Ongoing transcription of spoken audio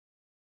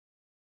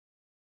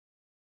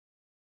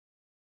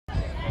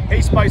Hey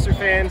Spicer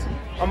fans,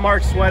 I'm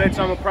Mark Swetich.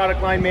 I'm a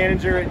product line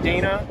manager at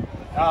Dana.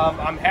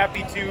 I'm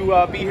happy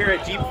to be here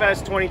at Jeep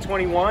Fest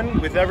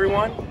 2021 with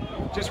everyone.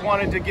 Just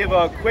wanted to give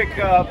a quick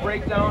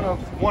breakdown of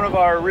one of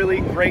our really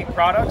great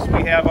products.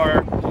 We have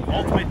our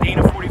Ultimate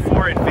Dana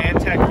 44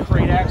 AdvanTEK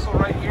crate axle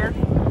right here.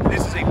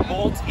 This is a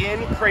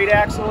bolt-in crate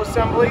axle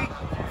assembly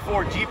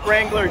for Jeep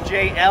Wrangler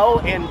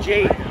JL and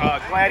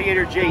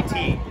Gladiator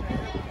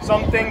JT.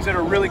 Some things that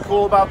are really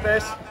cool about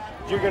this,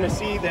 you're going to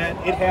see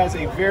that it has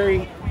a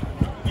very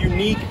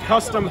unique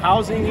custom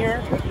housing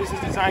here. This is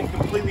designed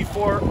completely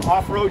for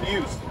off-road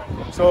use.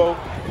 So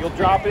you'll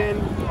drop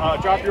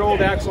your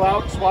old axle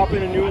out, swap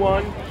in a new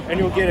one, and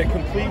you'll get a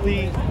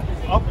completely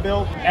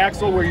up-built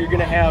axle where you're going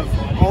to have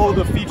all of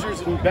the features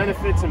and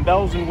benefits and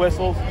bells and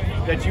whistles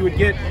that you would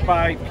get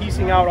by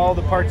piecing out all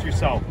the parts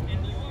yourself.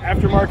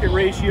 Aftermarket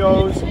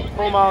ratios,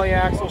 chromoly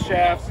axle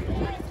shafts,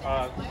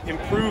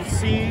 improved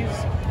C's,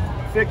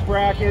 thick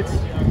brackets,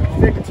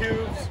 thick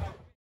tubes,